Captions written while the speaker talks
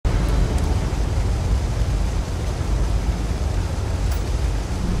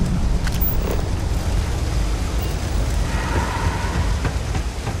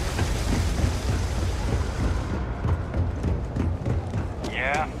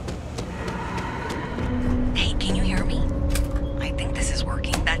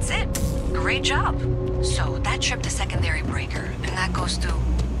Great job. So that tripped the secondary breaker, and that goes to...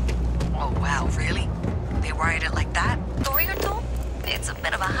 Oh wow, really? They wired it like that? Story or two? It's a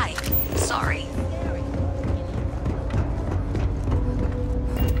bit of a hike. Sorry.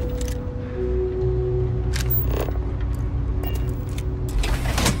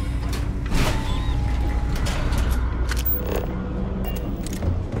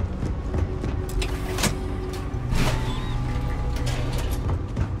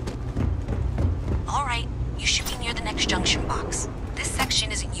 Junction box. This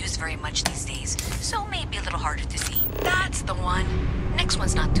section isn't used very much these days, so maybe a little harder to see. That's the one. Next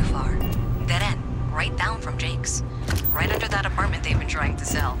one's not too far. Dead end, right down from Jake's. Right under that apartment they've been trying to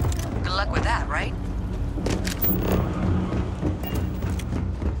sell. Good luck with that, right?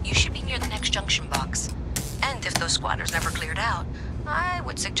 You should be near the next junction box. And if those squatters never cleared out, I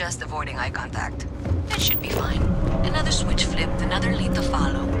would suggest avoiding eye contact. It should be fine. Another switch flipped, another lead to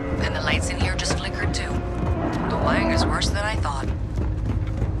follow. And the lights in here just flickered too. The wiring is worse than I thought.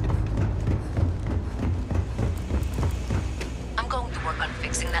 I'm going to work on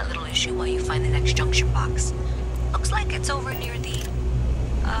fixing that little issue while you find the next junction box. Looks like it's over near the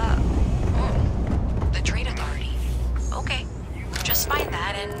Trade Authority. Okay, just find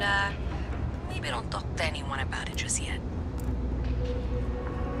that and, maybe don't talk to anyone about it just yet.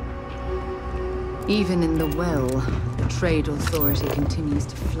 Even in the well, the Trade Authority continues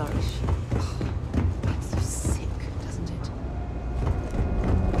to flourish. Makes you sick, doesn't it?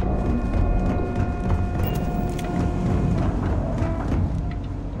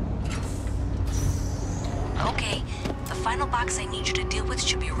 Okay, the final box I need you to deal with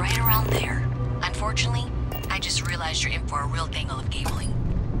should be right around there. Unfortunately, I just realized you're in for a real tangle of cabling.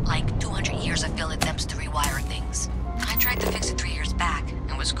 Like 200 years of failed attempts to rewire things. I tried to fix it 3 years back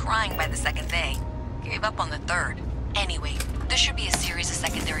and was crying by the second day. Gave up on the third. Anyway, there should be a series of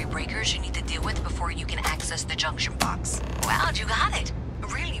secondary breakers you need to deal with before you can access the junction box. Wow, you got it!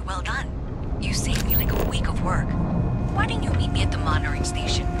 Really well done. You saved me like a week of work. Why didn't you meet me at the monitoring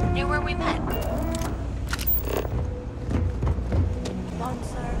station, near where we met?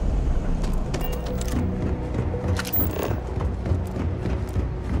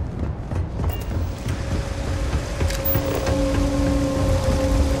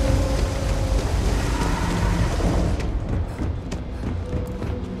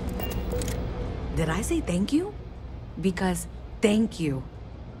 Did I say thank you? Because thank you.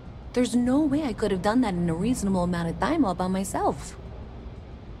 There's no way I could have done that in a reasonable amount of time all by myself.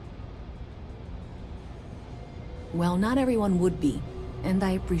 Well, not everyone would be, and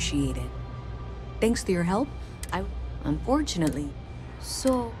I appreciate it. Thanks to your help, unfortunately.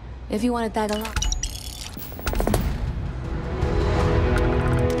 So, if you want to tag along...